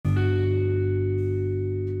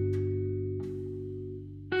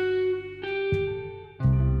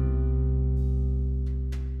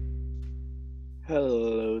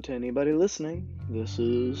To anybody listening, this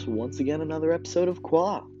is once again another episode of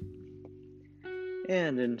Qua.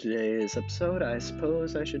 And in today's episode, I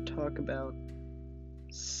suppose I should talk about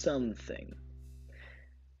something.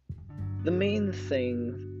 The main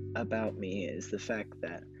thing about me is the fact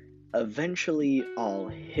that eventually I'll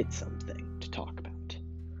hit something to talk about.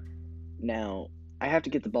 Now, I have to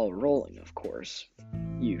get the ball rolling, of course,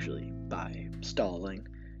 usually by stalling,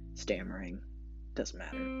 stammering, doesn't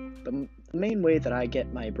matter. The main way that I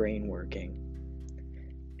get my brain working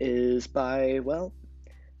is by,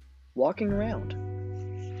 walking around.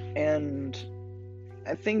 And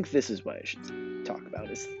I think this is what I should talk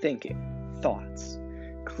about, is thinking, thoughts,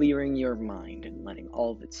 clearing your mind and letting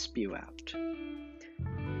all of it spew out.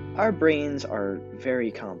 Our brains are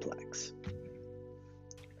very complex.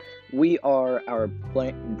 We are our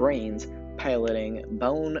brains piloting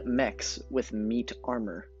bone mechs with meat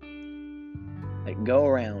armor that go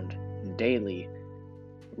around daily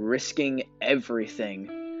risking everything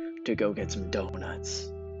to go get some donuts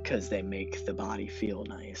because they make the body feel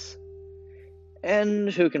nice. And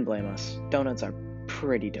who can blame us? Donuts are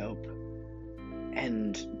pretty dope.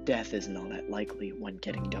 And death isn't all that likely when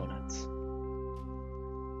getting donuts.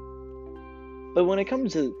 But when it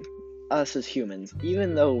comes to us as humans,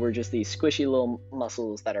 even though we're just these squishy little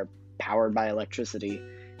muscles that are powered by electricity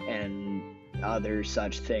and other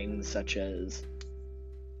such things such as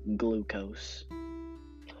glucose,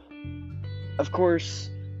 of course,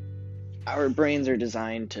 our brains are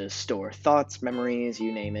designed to store thoughts, memories,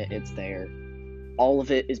 you name it, it's there. All of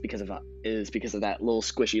it is because of that little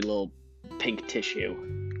squishy little pink tissue,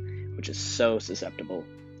 which is so susceptible,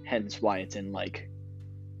 hence why it's in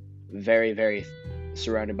very, very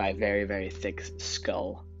surrounded by very, very thick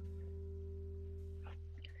skull.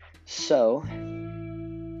 So,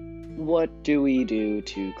 what do we do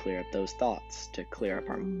to clear up those thoughts, to clear up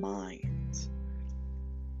our minds?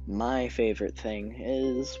 My favorite thing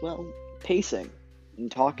is, pacing and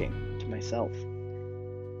talking to myself.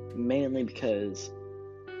 Mainly because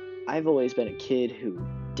I've always been a kid who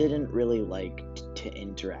didn't really like to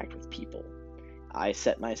interact with people. I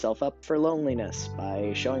set myself up for loneliness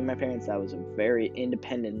by showing my parents that I was a very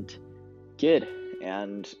independent kid,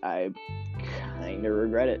 and I kind of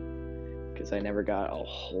regret it, because I never got a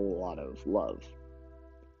whole lot of love.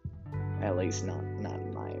 At least not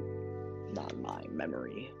in my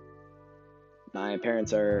memory. My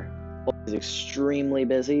parents are always extremely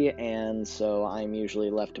busy, and so I'm usually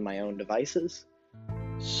left to my own devices.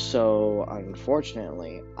 So,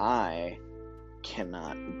 unfortunately, I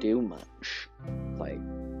cannot do much.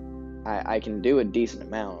 I can do a decent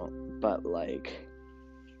amount, but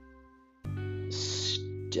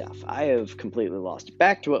stuff. I have completely lost it.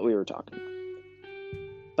 Back to what we were talking about.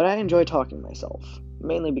 But I enjoy talking to myself,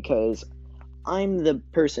 mainly because I'm the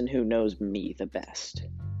person who knows me the best.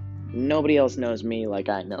 Nobody else knows me like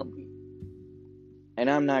I know me. And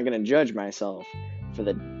I'm not going to judge myself for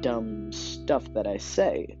the dumb stuff that I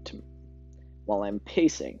say while I'm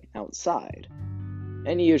pacing outside.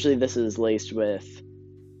 And usually this is laced with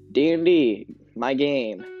D&D, my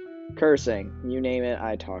game, cursing, you name it,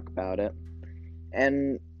 I talk about it.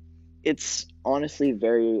 And it's honestly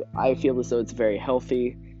I feel as though it's very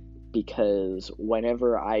healthy, because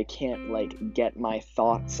whenever I can't get my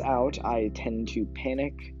thoughts out, I tend to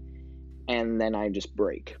panic, and then I just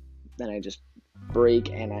break. And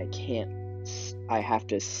I have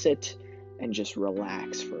to sit and just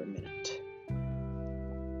relax for a minute.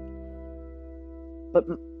 But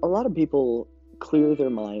a lot of people clear their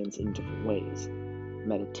minds in different ways.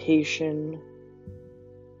 Meditation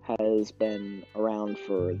has been around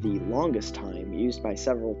for the longest time, used by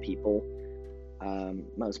several people.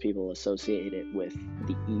 Most people associate it with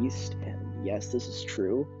the East, and yes, this is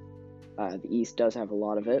true. The East does have a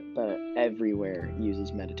lot of it, but everywhere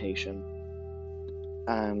uses meditation.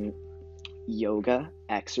 Yoga,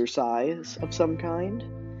 exercise of some kind.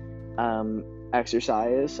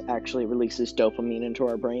 Exercise actually releases dopamine into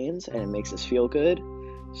our brains, and it makes us feel good.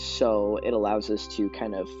 So it allows us to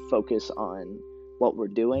kind of focus on what we're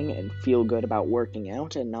doing and feel good about working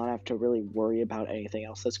out and not have to really worry about anything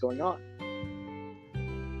else that's going on.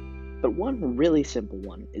 But one really simple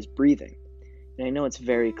one is breathing. And I know it's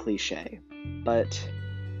very cliche, but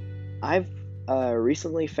I've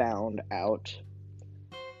recently found out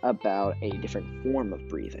about a different form of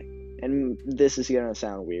breathing. And this is going to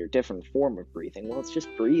sound weird. Different form of breathing. Well, it's just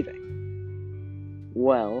breathing.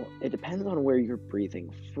 Well, it depends on where you're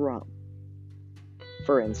breathing from.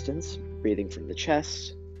 For instance, breathing from the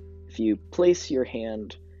chest. If you place your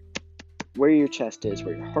hand where your chest is,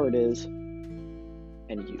 where your heart is,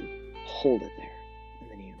 and you hold it there, and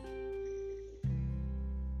then you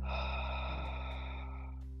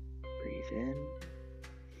in.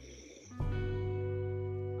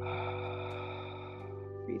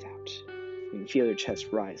 Breathe out. You can feel your chest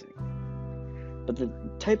rising. But the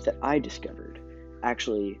type that I discovered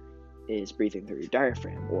actually is breathing through your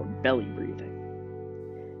diaphragm, or belly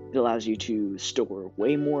breathing. It allows you to store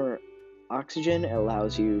way more oxygen. It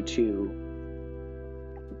allows you to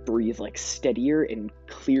breathe like steadier and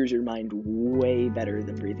clears your mind way better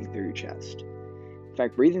than breathing through your chest. In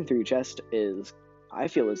fact, breathing through your chest I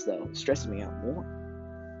feel as though, stresses me out more.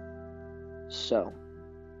 So,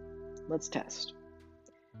 let's test.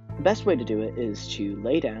 The best way to do it is to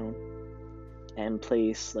lay down and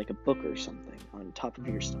place like a book or something on top of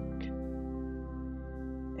your stomach.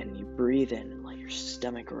 And you breathe in and let your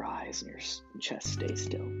stomach rise and your chest stay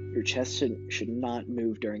still. Your chest should not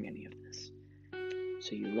move during any of this.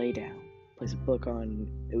 So you lay down, place a book on,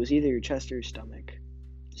 it was either your chest or your stomach.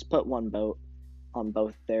 Just put one boat on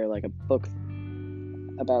both there, like a book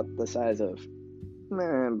about the size of,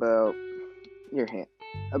 about your hand.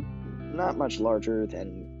 Not much larger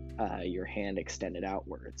than your hand extended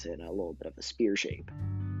outwards in a little bit of a spear shape.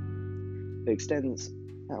 If it extends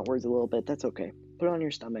outwards a little bit, that's okay. Put it on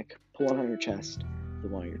your stomach, put one on your chest. The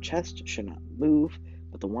one on your chest should not move,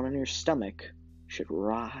 but the one on your stomach should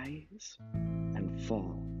rise and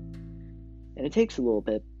fall. And it takes a little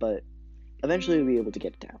bit, but eventually you'll be able to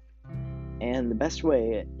get it down. And the best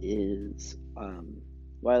way is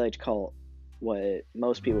what I like to call, what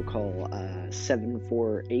most people call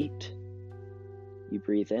 7-4-8. You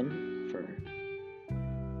breathe in for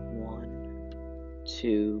 1,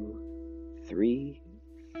 2, 3,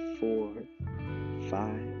 4,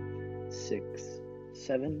 5, 6,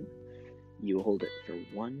 7. You hold it for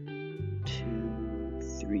 1, 2,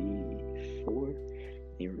 3, 4.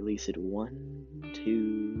 And you release it 1,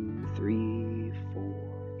 2, 3,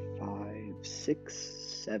 4, 5, 6,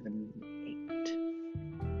 7, 8.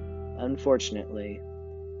 Unfortunately,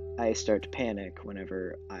 I start to panic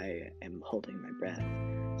whenever I am holding my breath,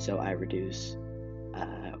 so I reduce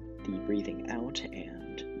the breathing out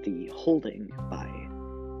and the holding by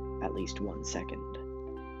at least 1 second,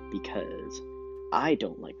 because I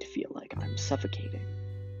don't like to feel like I'm suffocating.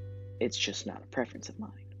 It's just not a preference of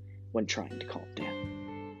mine when trying to calm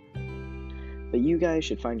down. But you guys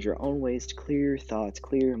should find your own ways to clear your thoughts,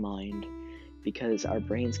 clear your mind, because our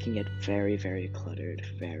brains can get very, very cluttered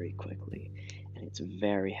very quickly. And it's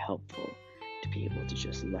very helpful to be able to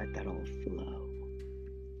just let that all flow.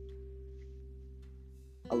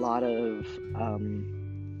 A lot of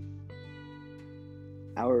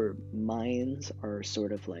our minds are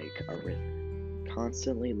sort of like a river,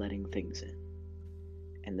 constantly letting things in.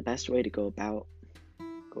 And the best way to go about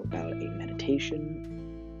a meditation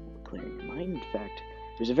or clearing your mind, in fact,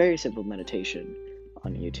 there's a very simple meditation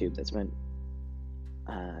on YouTube that's meant,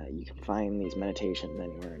 you can find these meditations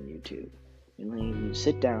anywhere on YouTube. You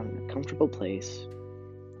sit down in a comfortable place,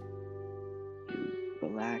 you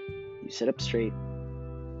relax, you sit up straight,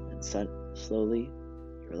 and slowly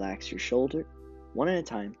you relax your shoulder. One at a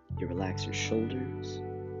time, you relax your shoulders.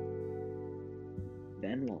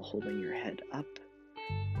 Then, while holding your head up,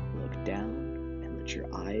 look down and let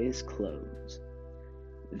your eyes close.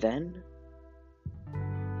 Then,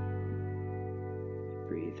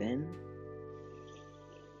 breathe in,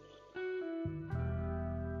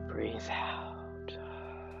 breathe out.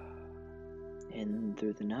 In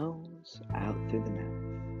through the nose, out through the mouth.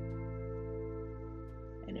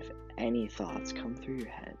 And if any thoughts come through your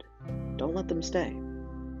head, don't let them stay.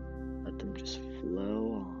 Let them just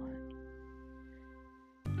flow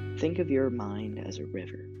on. Think of your mind as a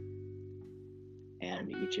river, and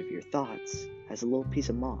each of your thoughts has a little piece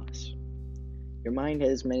of moss. Your mind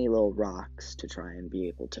has many little rocks to try and be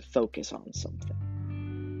able to focus on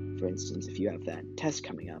something. For instance, if you have that test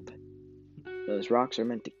coming up, those rocks are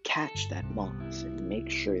meant to catch that moss and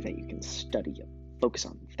make sure that you can study and focus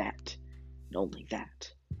on that, and only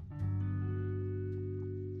that.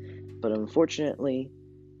 But unfortunately,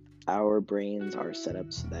 our brains are set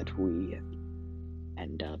up so that we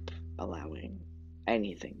end up allowing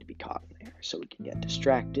anything to be caught in there. So we can get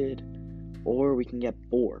distracted, or we can get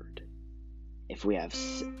bored if we have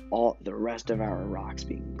all the rest of our rocks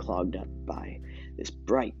being clogged up by this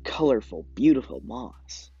bright, colorful, beautiful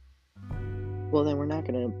moss. Well, then we're not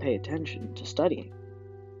going to pay attention to studying.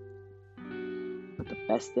 But the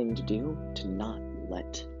best thing to do to not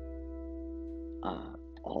let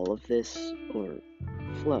all of this or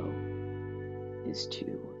flow is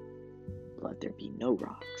to let there be no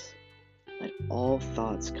rocks. Let all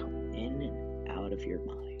thoughts come in and out of your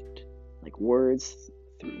mind, like words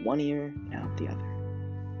through one ear and out the other.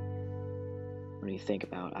 When you think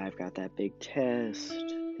about, I've got that big test,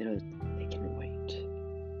 it can wait.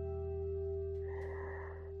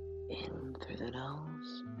 through the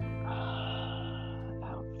nose,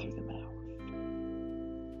 out through the mouth.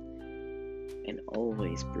 And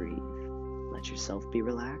always breathe. Let yourself be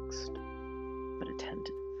relaxed, but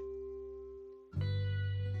attentive.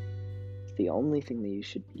 The only thing that you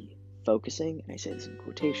should be focusing, and I say this in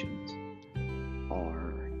quotations,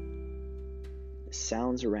 are the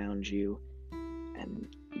sounds around you and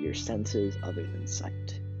your senses other than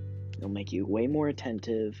sight. It'll make you way more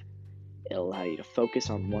attentive. It'll allow you to focus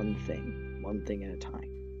on one thing at a time.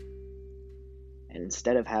 And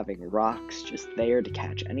instead of having rocks just there to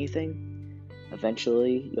catch anything,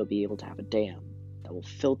 eventually you'll be able to have a dam that will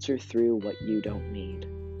filter through what you don't need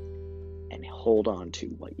and hold on to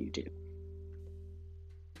what you do.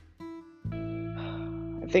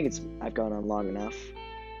 I think I've gone on long enough.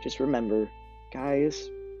 Just remember, guys,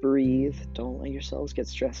 breathe. Don't let yourselves get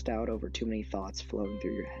stressed out over too many thoughts flowing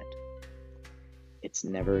through your head. It's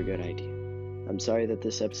never a good idea. I'm sorry that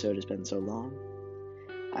this episode has been so long.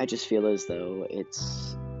 I just feel as though it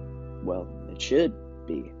should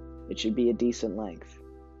be. It should be a decent length.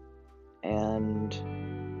 And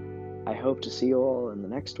I hope to see you all in the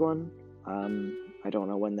next one. I don't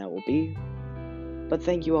know when that will be. But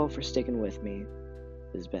thank you all for sticking with me.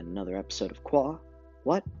 This has been another episode of Qua.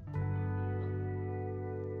 What?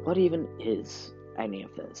 What even is any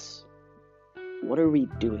of this? What are we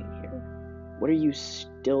doing here? What are you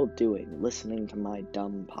still doing listening to my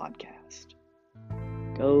dumb podcast?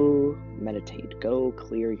 Go meditate. Go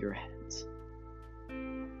clear your heads.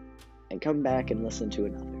 And come back and listen to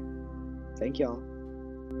another. Thank y'all.